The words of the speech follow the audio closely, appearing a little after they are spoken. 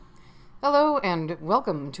Hello, and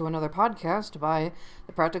welcome to another podcast by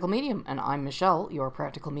The Practical Medium, and I'm Michelle, your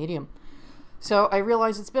Practical Medium. So I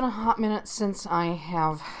realize it's been a hot minute since I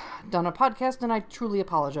have done a podcast, and I truly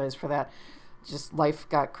apologize for that. Just life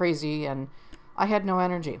got crazy, and I had no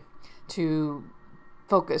energy to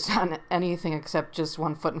focus on anything except just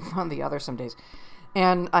one foot in front of the other some days.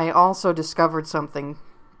 And I also discovered something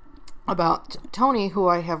about Tony, who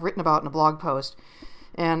I have written about in a blog post,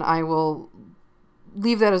 and I will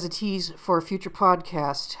leave that as a tease for a future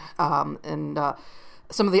podcast, and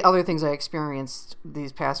some of the other things I experienced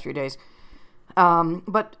these past few days.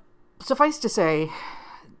 But suffice to say,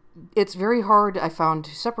 it's very hard, I found,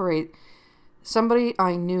 to separate somebody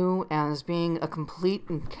I knew as being a complete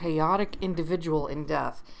and chaotic individual in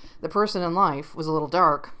death. The person in life was a little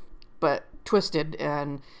dark, but twisted,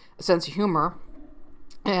 and a sense of humor,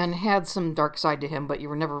 and had some dark side to him, but you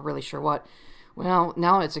were never really sure what. Well,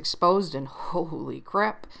 now it's exposed, and holy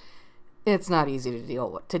crap, it's not easy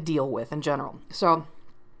to deal with in general. So,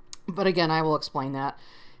 but again, I will explain that,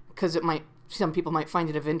 because some people might find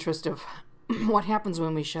it of interest of what happens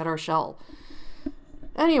when we shed our shell.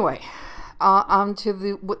 Anyway, on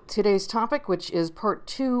to today's topic, which is part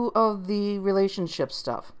 2 of the relationship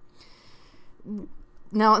stuff.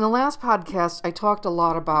 Now, in the last podcast, I talked a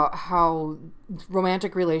lot about how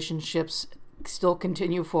romantic relationships still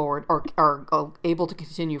continue forward, or are able to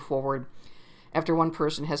continue forward after one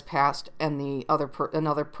person has passed and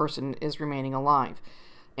another person is remaining alive,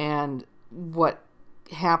 and what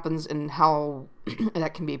happens and how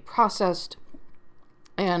that can be processed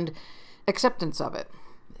and acceptance of it.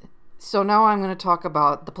 So now I'm going to talk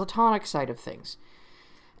about the platonic side of things.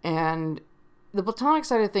 And the platonic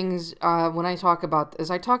side of things, when I talk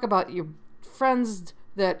about your friends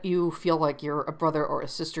that you feel like you're a brother or a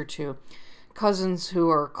sister to, cousins who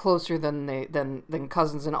are closer than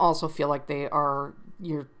cousins, and also feel like they are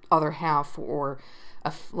your other half, or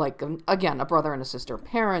a brother and a sister,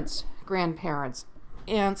 parents, grandparents,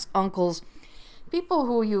 aunts, uncles, people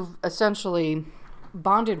who you've essentially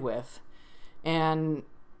bonded with, and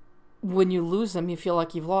when you lose them, you feel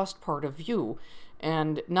like you've lost part of you.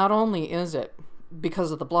 And not only is it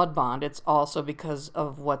because of the blood bond, it's also because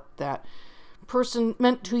of what that person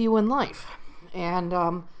meant to you in life. And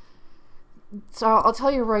so I'll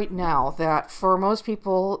tell you right now that for most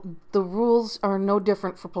people, the rules are no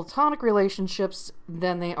different for platonic relationships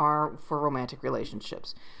than they are for romantic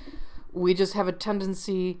relationships. We just have a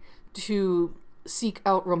tendency to seek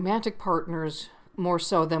out romantic partners more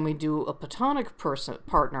so than we do a platonic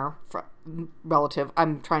relative.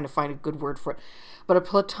 I'm trying to find a good word for it. But a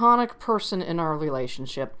platonic person in our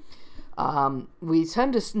relationship, we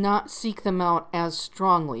tend to not seek them out as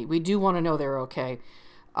strongly. We do want to know they're okay.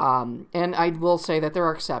 And I will say that there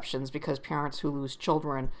are exceptions, because parents who lose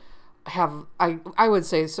children have, I would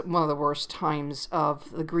say, one of the worst times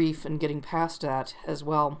of the grief and getting past that as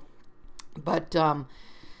well. But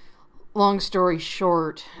long story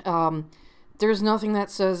short, there's nothing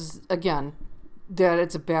that says, again, that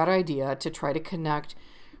it's a bad idea to try to connect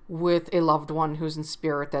with a loved one who's in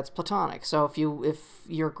spirit that's platonic. So if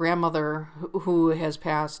your grandmother who has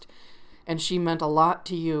passed, and she meant a lot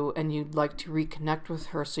to you, and you'd like to reconnect with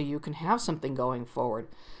her so you can have something going forward,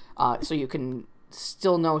 so you can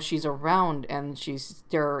still know she's around and she's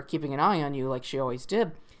there keeping an eye on you like she always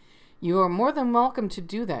did, you are more than welcome to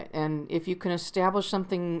do that. And if you can establish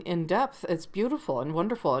something in depth, it's beautiful and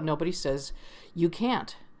wonderful, and nobody says you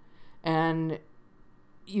can't. And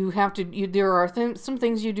you have to, there are some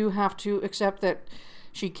things you do have to accept, that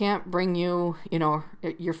she can't bring you,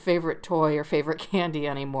 your favorite toy or favorite candy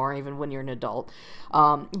anymore, even when you're an adult.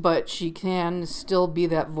 But she can still be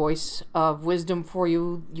that voice of wisdom for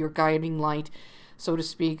you, your guiding light, so to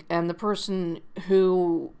speak. And the person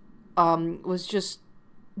who was just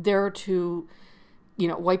there to,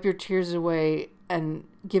 wipe your tears away and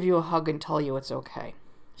give you a hug and tell you it's okay.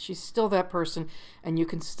 She's still that person, and you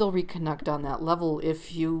can still reconnect on that level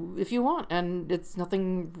if you want, and it's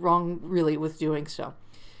nothing wrong really with doing so.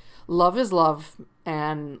 Love is love,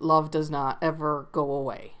 and love does not ever go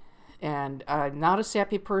away. And I'm not a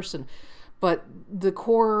sappy person, but at the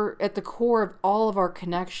core of all of our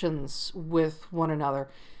connections with one another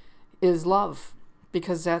is love,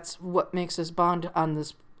 because that's what makes us bond on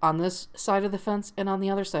this side of the fence and on the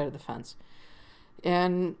other side of the fence.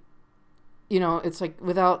 And it's like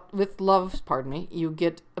with love, you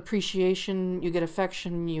get appreciation, you get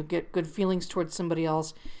affection, you get good feelings towards somebody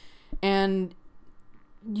else, and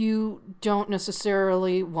you don't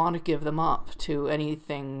necessarily want to give them up to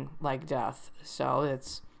anything like death. So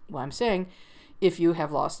it's what I'm saying. If you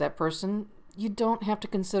have lost that person, you don't have to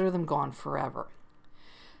consider them gone forever.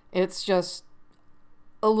 It's just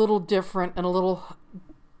a little different and a little,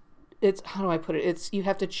 it's, how do I put it? It's, you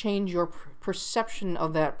have to change your perception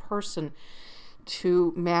of that person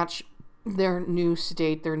to match their new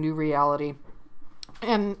state, their new reality,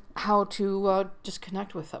 and how to just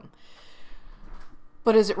connect with them.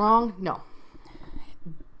 But is it wrong? No.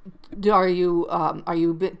 Are you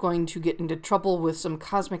going to get into trouble with some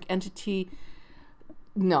cosmic entity?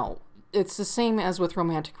 No. It's the same as with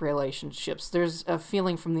romantic relationships. There's a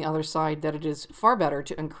feeling from the other side that it is far better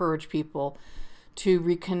to encourage people to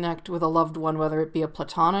reconnect with a loved one, whether it be a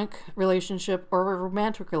platonic relationship or a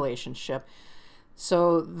romantic relationship,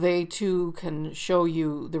 so they too can show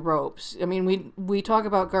you the ropes. I mean, we talk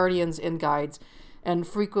about guardians and guides, and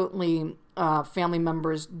frequently family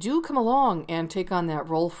members do come along and take on that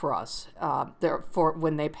role for us for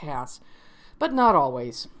when they pass, but not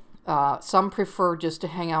always. Some prefer just to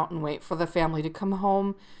hang out and wait for the family to come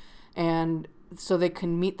home, and so they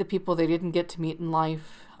can meet the people they didn't get to meet in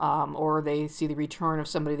life, or they see the return of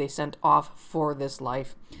somebody they sent off for this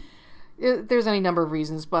life. There's any number of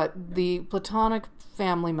reasons, but the platonic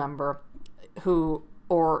family member who,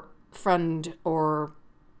 or friend or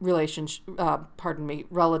relationship,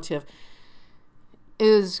 relative,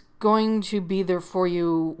 is going to be there for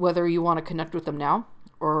you whether you want to connect with them now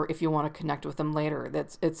or if you want to connect with them later.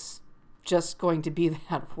 It's just going to be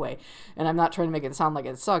that way. And I'm not trying to make it sound like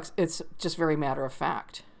it sucks. It's just very matter of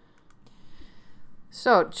fact.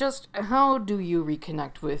 So, just how do you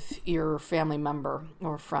reconnect with your family member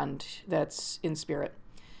or friend that's in spirit?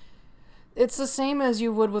 It's the same as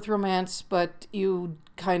you would with romance, but you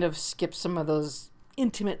kind of skip some of those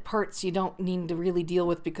intimate parts you don't need to really deal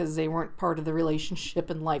with because they weren't part of the relationship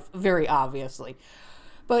in life, very obviously.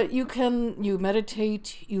 But you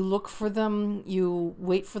meditate, you look for them, you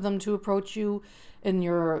wait for them to approach you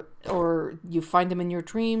or you find them in your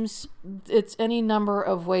dreams. It's any number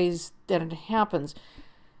of ways that it happens.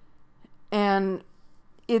 And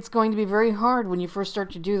it's going to be very hard when you first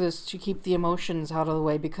start to do this to keep the emotions out of the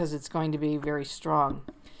way because it's going to be very strong.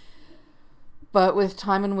 But with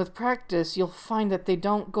time and with practice, you'll find that they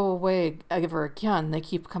don't go away ever again. They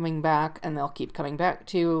keep coming back, and they'll keep coming back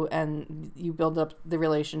to you, and you build up the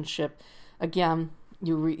relationship again.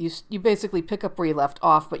 You basically pick up where you left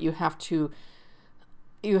off, but you have to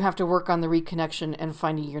work on the reconnection and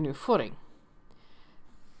finding your new footing.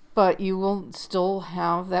 But you will still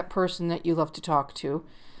have that person that you love to talk to,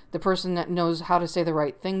 the person that knows how to say the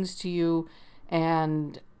right things to you,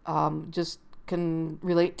 and just can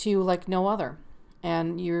relate to you like no other.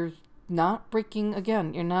 And you're not breaking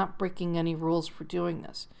any rules for doing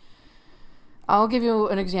this. I'll give you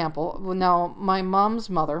an example. Now, my mom's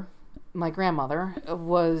mother, my grandmother,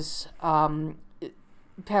 was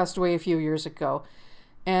passed away a few years ago,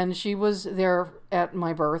 and she was there at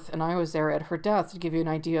my birth, and I was there at her death, to give you an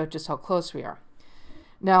idea of just how close we are.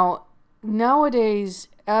 Now, nowadays,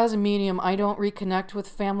 as a medium, I don't reconnect with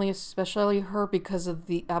family, especially her, because of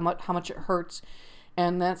how much it hurts,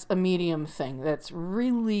 and that's a medium thing. That's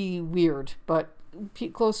really weird, but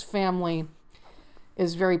close family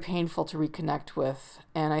is very painful to reconnect with,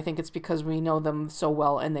 and I think it's because we know them so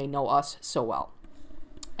well and they know us so well.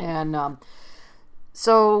 And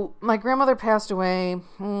so my grandmother passed away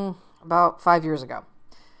about 5 years ago,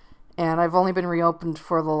 and I've only been reopened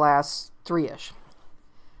for the last 3-ish.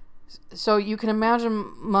 So you can imagine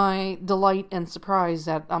my delight and surprise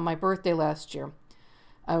that on my birthday last year,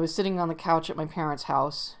 I was sitting on the couch at my parents'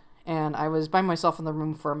 house, and I was by myself in the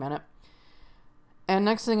room for a minute. And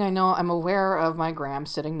next thing I know, I'm aware of my gram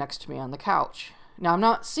sitting next to me on the couch. Now, I'm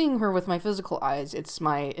not seeing her with my physical eyes, it's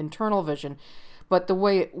my internal vision, but the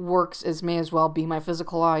way it works is may as well be my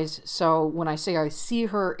physical eyes. So when I say I see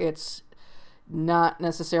her, it's not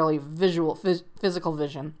necessarily physical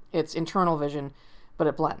vision, it's internal vision, but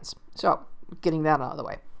it blends. So, getting that out of the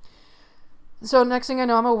way. So next thing I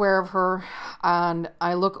know, I'm aware of her, and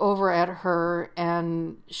I look over at her,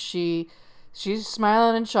 and she's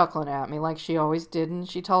smiling and chuckling at me like she always did, and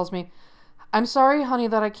she tells me, "I'm sorry, honey,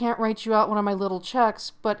 that I can't write you out one of my little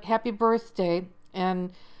checks, but happy birthday,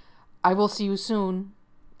 and I will see you soon,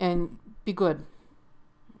 and be good."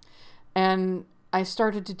 And I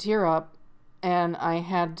started to tear up, and I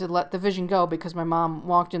had to let the vision go because my mom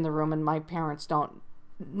walked in the room, and my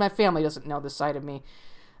family doesn't know this side of me,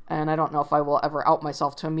 and I don't know if I will ever out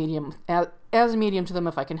myself to a medium, as a medium to them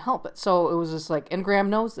if I can help it. So it was just like, and Gram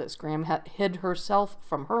knows this. Gram hid herself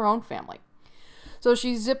from her own family. So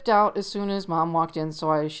she zipped out as soon as Mom walked in,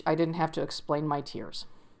 so I didn't have to explain my tears.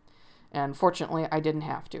 And fortunately, I didn't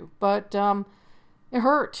have to. But it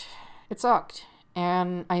hurt. It sucked.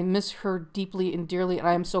 And I miss her deeply and dearly, and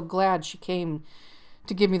I am so glad she came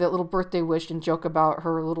to give me that little birthday wish and joke about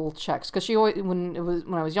her little checks. Because she always,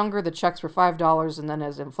 when I was younger, the checks were $5, and then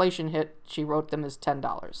as inflation hit, she wrote them as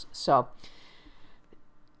 $10. So,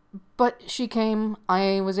 but she came,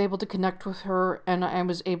 I was able to connect with her, and I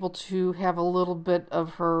was able to have a little bit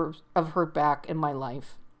of her back in my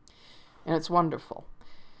life. And it's wonderful.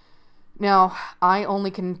 Now, I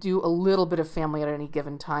only can do a little bit of family at any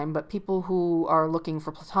given time, but people who are looking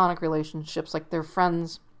for platonic relationships, like their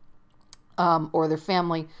friends or their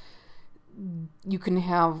family, you can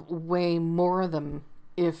have way more of them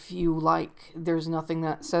if you like. There's nothing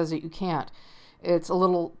that says that you can't. It's a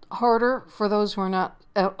little harder for those who are not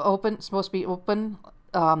supposed to be open,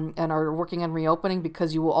 and are working on reopening,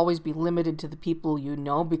 because you will always be limited to the people you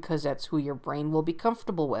know, because that's who your brain will be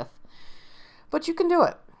comfortable with. But you can do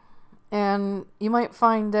it. And you might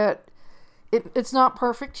find that it's not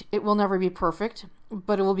perfect. It will never be perfect,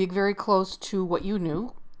 but it will be very close to what you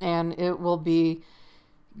knew. And it will be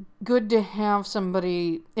good to have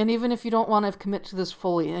somebody, and even if you don't want to commit to this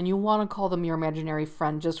fully, and you want to call them your imaginary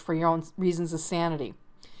friend just for your own reasons of sanity,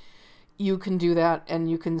 you can do that, and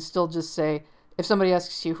you can still just say, if somebody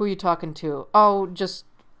asks you, who are you talking to? Oh, just,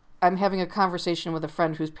 I'm having a conversation with a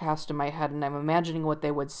friend who's passed in my head, and I'm imagining what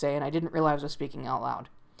they would say, and I didn't realize I was speaking out loud.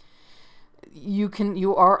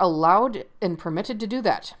 You are allowed and permitted to do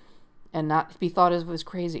that, and not be thought of as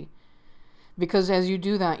crazy. Because as you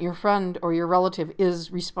do that, your friend or your relative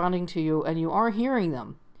is responding to you, and you are hearing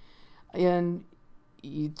them. And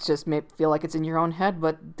you just may feel like it's in your own head,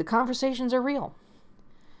 but the conversations are real.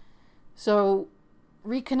 So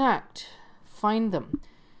reconnect. Find them.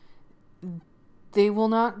 They will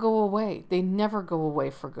not go away. They never go away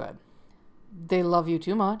for good. They love you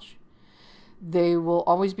too much. They will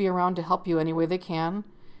always be around to help you any way they can.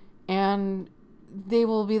 And they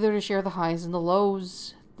will be there to share the highs and the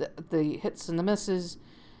lows, the hits and the misses,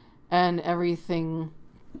 and everything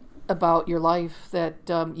about your life that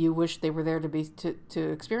you wish they were there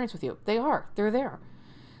to experience with you. They are. They're there.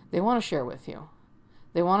 They want to share with you.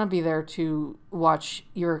 They want to be there to watch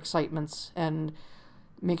your excitements and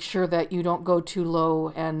make sure that you don't go too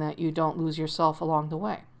low and that you don't lose yourself along the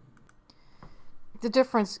way. The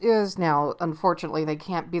difference is now, unfortunately, they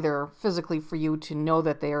can't be there physically for you to know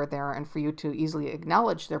that they are there and for you to easily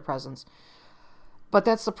acknowledge their presence. But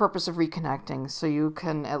that's the purpose of reconnecting, so you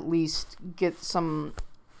can at least get some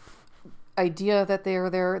idea that they are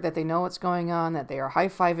there, that they know what's going on, that they are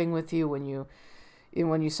high-fiving with you when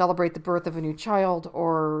you celebrate the birth of a new child,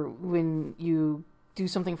 or when you do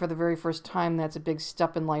something for the very first time that's a big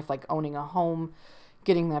step in life, like owning a home,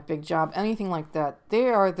 getting that big job, anything like that. They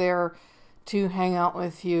are there to hang out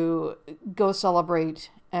with you, go celebrate,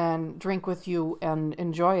 and drink with you, and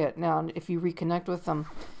enjoy it. Now, if you reconnect with them,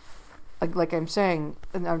 like I'm saying,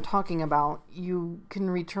 and I'm talking about, you can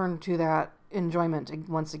return to that enjoyment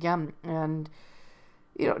once again, and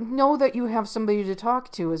know that you have somebody to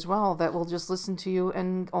talk to as well that will just listen to you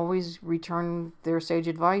and always return their sage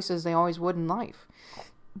advice as they always would in life.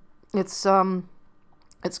 It's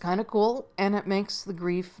kind of cool, and it makes the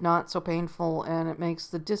grief not so painful, and it makes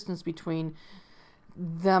the distance between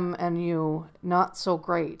them and you not so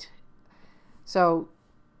great. So,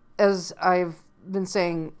 as I've been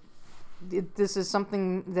saying, this is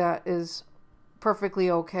something that is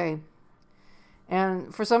perfectly okay.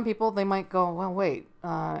 And for some people, they might go, well, wait,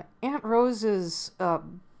 Aunt Rose's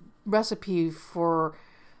recipe for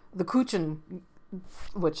the Kuchen,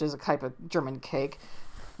 which is a type of German cake,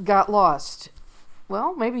 got lost.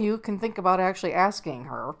 Well, maybe you can think about actually asking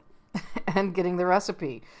her and getting the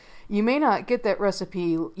recipe. You may not get that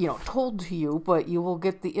recipe, told to you, but you will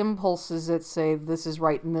get the impulses that say this is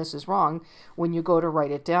right and this is wrong when you go to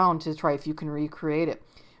write it down to try if you can recreate it.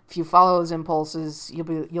 If you follow those impulses,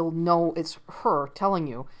 you'll know it's her telling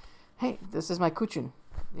you, "Hey, this is my Kuchen.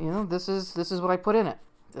 This is what I put in it.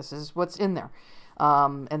 This is what's in there,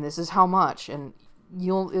 and this is how much." And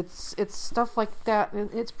it's stuff like that.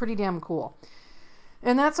 It's pretty damn cool.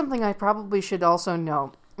 And that's something I probably should also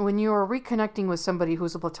know. When you are reconnecting with somebody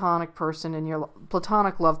who's a platonic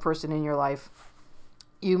love person in your life,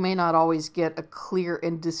 you may not always get a clear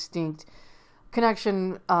and distinct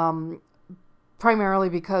connection, primarily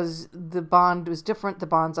because the bond is different, the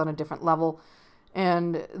bond's on a different level,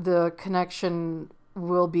 and the connection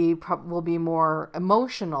will be more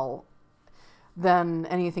emotional than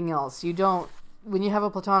anything else. When you have a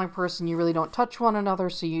platonic person, you really don't touch one another,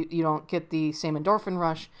 so you don't get the same endorphin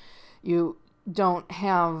rush. You don't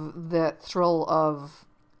have that thrill of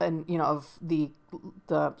the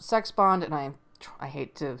sex bond, and I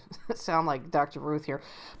hate to sound like Dr. Ruth here,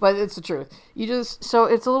 but it's the truth. So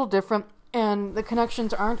it's a little different, and the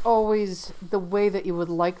connections aren't always the way that you would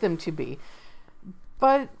like them to be.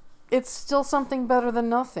 But it's still something better than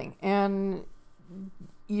nothing. And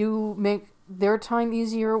you make their time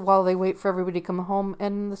easier while they wait for everybody to come home.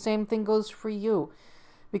 And the same thing goes for you.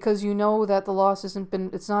 Because you know that the loss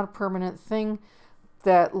it's not a permanent thing.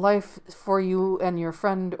 That life for you and your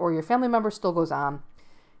friend or your family member still goes on.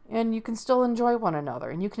 And you can still enjoy one another.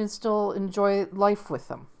 And you can still enjoy life with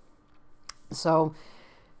them. So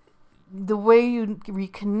the way you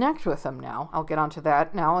reconnect with them now, I'll get onto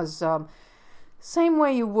that now, is same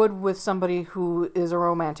way you would with somebody who is a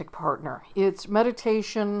romantic partner. It's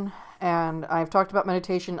meditation, and I've talked about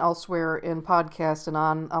meditation elsewhere in podcasts and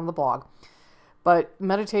on the blog. But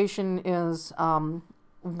meditation is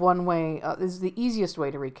one way, is the easiest way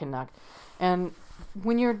to reconnect. And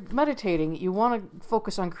when you're meditating, you want to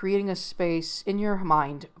focus on creating a space in your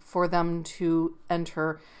mind for them to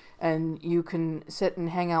enter, and you can sit and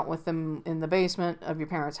hang out with them in the basement of your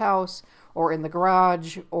parents' house, or in the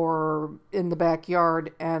garage, or in the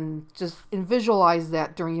backyard, and just visualize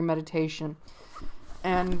that during your meditation.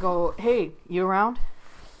 And go, hey, you around?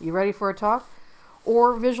 You ready for a talk?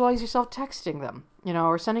 Or visualize yourself texting them,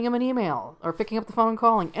 or sending them an email, or picking up the phone and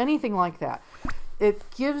calling, anything like that. It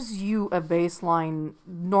gives you a baseline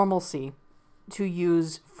normalcy to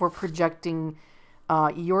use for projecting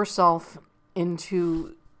yourself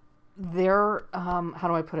into their, how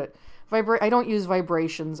do I put it? I don't use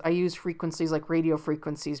vibrations. I use frequencies like radio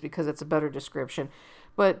frequencies because it's a better description.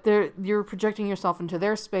 But you're projecting yourself into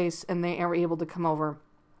their space, and they are able to come over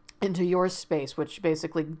into your space, which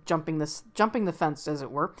basically jumping the fence, as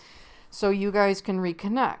it were. So you guys can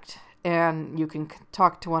reconnect, and you can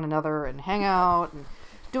talk to one another and hang out and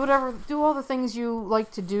do all the things you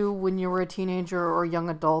like to do when you were a teenager or a young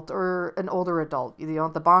adult or an older adult.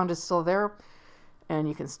 The bond is still there, and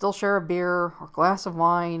you can still share a beer or glass of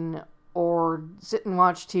wine, or sit and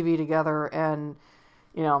watch TV together and,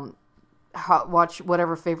 watch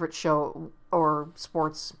whatever favorite show or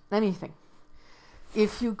sports, anything.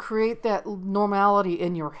 If you create that normality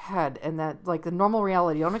in your head, and that, like, the normal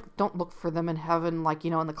reality, don't look for them in heaven, like,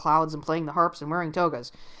 in the clouds and playing the harps and wearing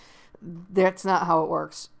togas. That's not how it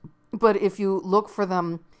works. But if you look for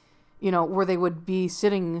them, where they would be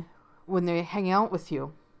sitting when they hang out with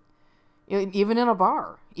you, even in a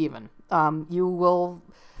bar, you will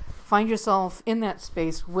find yourself in that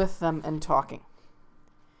space with them and talking.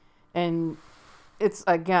 And it's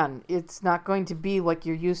not going to be like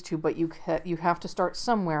you're used to, but you have to start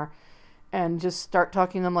somewhere, and just start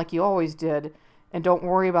talking to them like you always did, and don't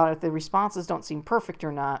worry about it if the responses don't seem perfect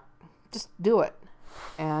or not. Just do it.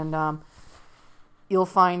 And you'll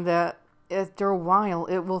find that after a while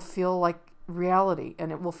it will feel like reality,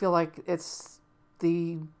 and it will feel like it's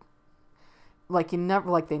like they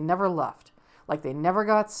never left, like they never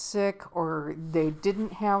got sick, or they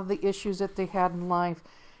didn't have the issues that they had in life,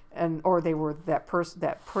 or they were that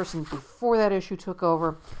person before that issue took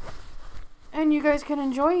over. And you guys can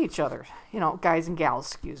enjoy each other, guys and gals,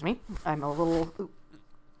 excuse me. I'm a little,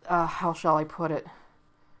 how shall I put it?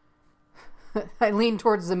 I lean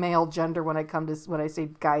towards the male gender when I say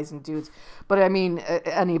guys and dudes, but I mean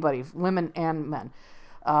anybody, women and men.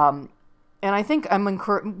 And I think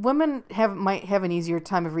women might have an easier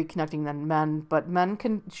time of reconnecting than men, but men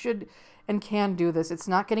should and can do this. It's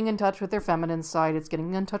not getting in touch with their feminine side. It's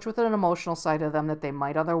getting in touch with an emotional side of them that they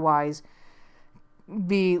might otherwise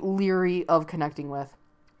be leery of connecting with.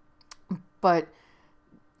 But,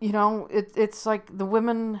 it's like the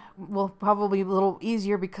women will probably be a little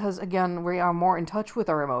easier because, again, we are more in touch with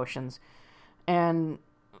our emotions. And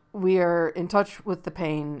we are in touch with the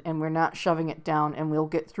pain, and we're not shoving it down, and we'll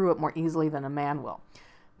get through it more easily than a man will.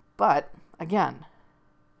 But, again,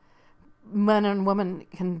 men and women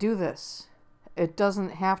can do this. It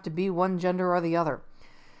doesn't have to be one gender or the other.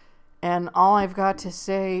 And all I've got to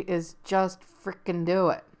say is just frickin' do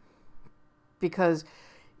it. Because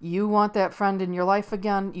you want that friend in your life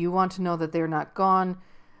again. You want to know that they're not gone.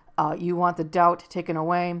 You want the doubt taken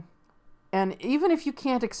away. And even if you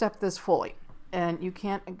can't accept this fully, and you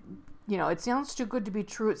can't, it sounds too good to be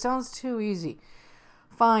true. It sounds too easy.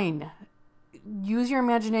 Fine. Use your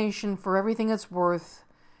imagination for everything it's worth,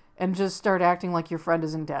 and just start acting like your friend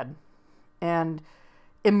isn't dead. And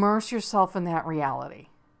immerse yourself in that reality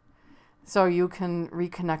so you can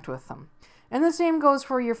reconnect with them. And the same goes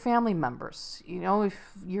for your family members. If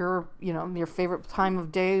your favorite time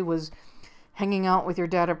of day was hanging out with your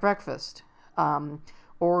dad at breakfast,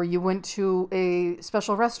 or you went to a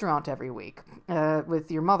special restaurant every week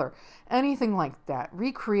with your mother, anything like that,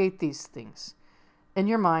 recreate these things in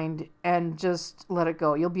your mind and just let it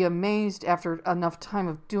go. You'll be amazed after enough time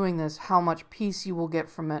of doing this how much peace you will get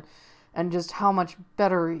from it, and just how much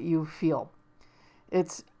better you feel.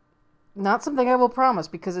 It's not something I will promise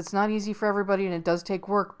because it's not easy for everybody and it does take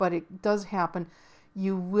work, but it does happen.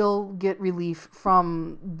 You will get relief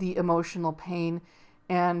from the emotional pain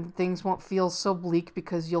and things won't feel so bleak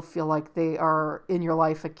because you'll feel like they are in your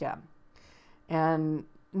life again. And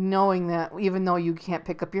knowing that even though you can't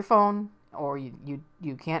pick up your phone or you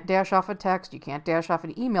can't dash off a text, you can't dash off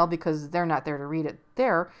an email because they're not there to read it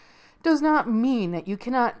there, does not mean that you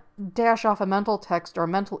cannot dash off a mental text or a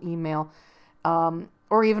mental email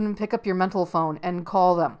or even pick up your mental phone and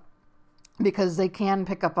call them because they can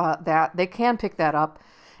pick up they can pick that up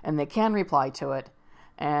and they can reply to it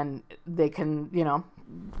and they can,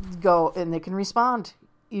 go and they can respond.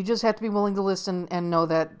 You just have to be willing to listen and know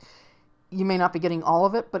that you may not be getting all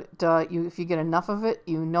of it, but if you get enough of it,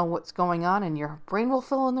 you know what's going on and your brain will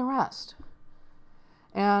fill in the rest.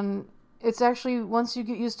 And it's actually, once you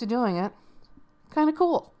get used to doing it, kind of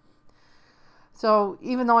cool. So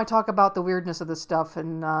even though I talk about the weirdness of this stuff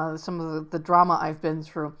and some of the drama I've been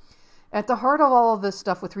through, at the heart of all of this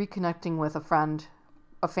stuff with reconnecting with a friend,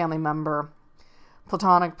 a family member,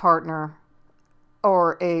 platonic partner,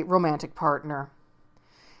 or a romantic partner,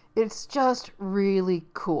 it's just really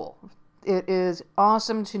cool. It is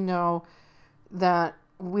awesome to know that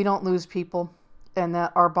we don't lose people and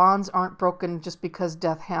that our bonds aren't broken just because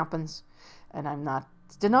death happens. And I'm not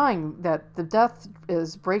denying that the death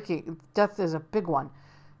is a big one.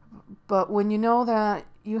 But when you know that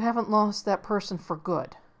you haven't lost that person for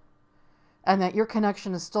good and that your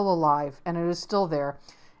connection is still alive and it is still there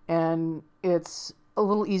and it's a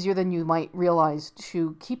little easier than you might realize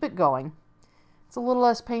to keep it going, it's a little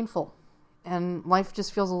less painful. And life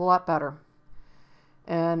just feels a lot better.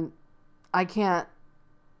 And I can't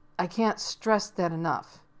stress that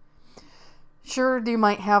enough. Sure, you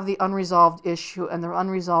might have the unresolved issue and the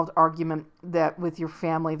unresolved argument that with your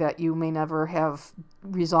family that you may never have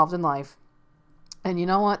resolved in life. And you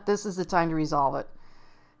know what? This is the time to resolve it.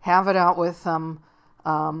 Have it out with them.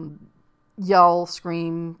 Yell,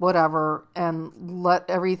 scream, whatever, and let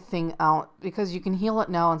everything out because you can heal it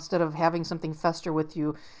now instead of having something fester with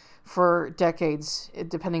you for decades,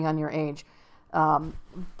 depending on your age.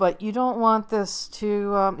 But you don't want this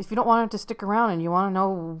to, if you don't want it to stick around and you want to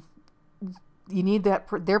know, you need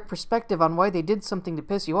their perspective on why they did something to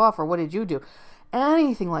piss you off or what did you do,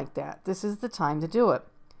 anything like that, this is the time to do it.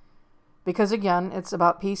 Because again, it's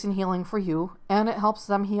about peace and healing for you, and it helps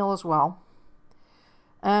them heal as well.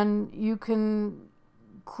 And you can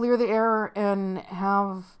clear the air and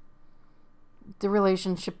have the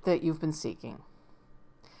relationship that you've been seeking.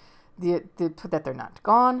 That they're not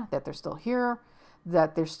gone, that they're still here,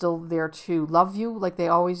 that they're still there to love you like they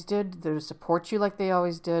always did, to support you like they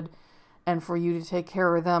always did, and for you to take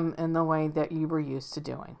care of them in the way that you were used to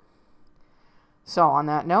doing. So on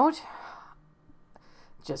that note,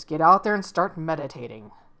 just get out there and start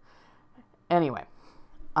meditating. Anyway,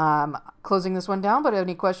 I'm closing this one down, but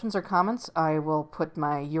any questions or comments, I will put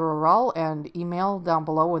my URL and email down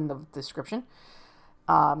below in the description.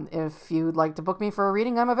 If you'd like to book me for a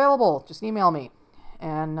reading, I'm available. Just email me.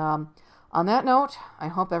 And on that note, I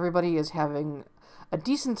hope everybody is having a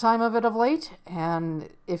decent time of it of late. And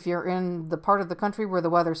if you're in the part of the country where the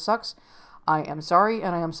weather sucks, I am sorry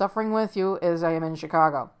and I am suffering with you as I am in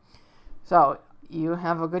Chicago. So you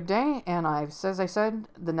have a good day. And as I said,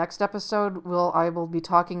 the next episode I will be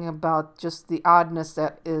talking about just the oddness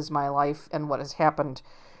that is my life and what has happened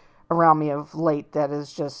around me of late that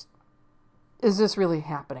is just, is this really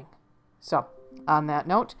happening? So, on that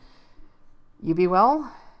note, you be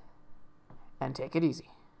well, and take it easy.